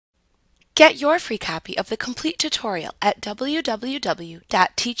Get your free copy of the complete tutorial at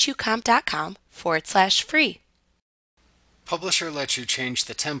www.teachucomp.com/free. Publisher lets you change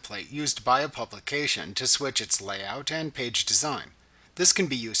the template used by a publication to switch its layout and page design. This can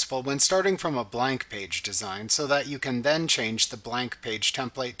be useful when starting from a blank page design so that you can then change the blank page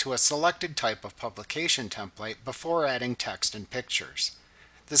template to a selected type of publication template before adding text and pictures.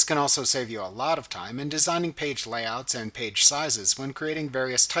 This can also save you a lot of time in designing page layouts and page sizes when creating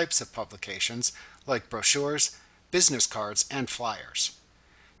various types of publications like brochures, business cards, and flyers.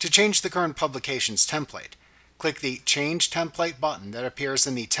 To change the current publication's template, click the Change Template button that appears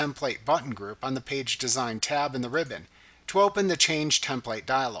in the Template button group on the Page Design tab in the ribbon to open the Change Template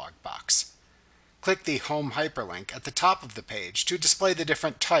dialog box. Click the Home hyperlink at the top of the page to display the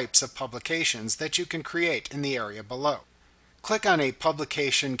different types of publications that you can create in the area below. Click on a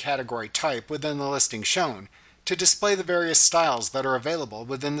publication category type within the listing shown to display the various styles that are available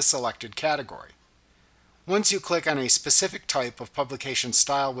within the selected category. Once you click on a specific type of publication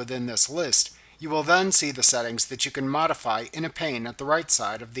style within this list, you will then see the settings that you can modify in a pane at the right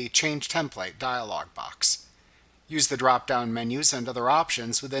side of the Change Template dialog box. Use the drop-down menus and other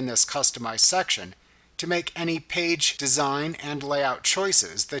options within this Customize section to make any page design and layout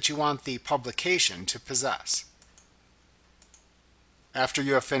choices that you want the publication to possess. After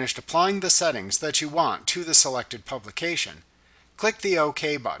you have finished applying the settings that you want to the selected publication, click the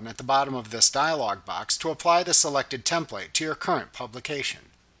OK button at the bottom of this dialog box to apply the selected template to your current publication.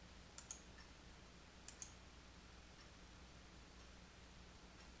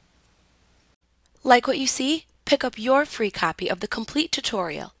 Like what you see? Pick up your free copy of the complete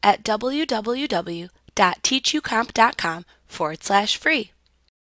tutorial at www.teachucomp.com/free.